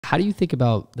How do you think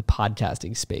about the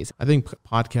podcasting space? I think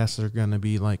podcasts are going to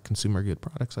be like consumer good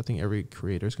products. I think every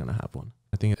creator is going to have one.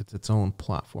 I think it's its own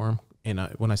platform. And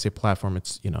when I say platform,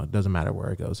 it's, it doesn't matter where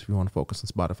it goes. If you want to focus on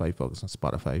Spotify, focus on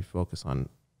Spotify, focus on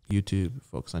YouTube,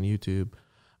 focus on YouTube.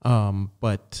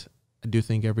 But I do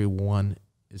think everyone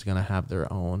is going to have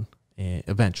their own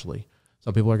eventually.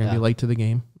 Some people are going to be late to the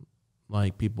game.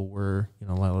 Like people were,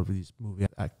 a lot of these movie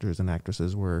actors and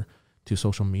actresses were to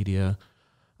social media.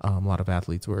 A lot of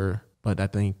athletes were, but I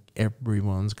think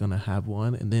everyone's going to have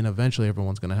one. And then eventually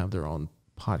everyone's going to have their own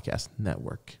podcast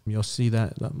network. You'll see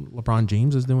that LeBron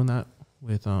James is doing that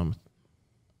with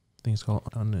things called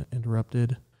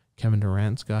Uninterrupted. Kevin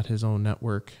Durant's got his own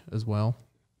network as well.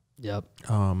 Yep.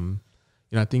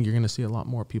 I think you're going to see a lot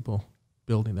more people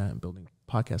building that and building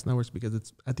podcast networks because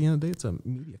it's at the end of the day, it's a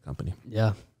media company.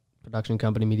 Yeah. Production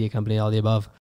company, media company, all the above.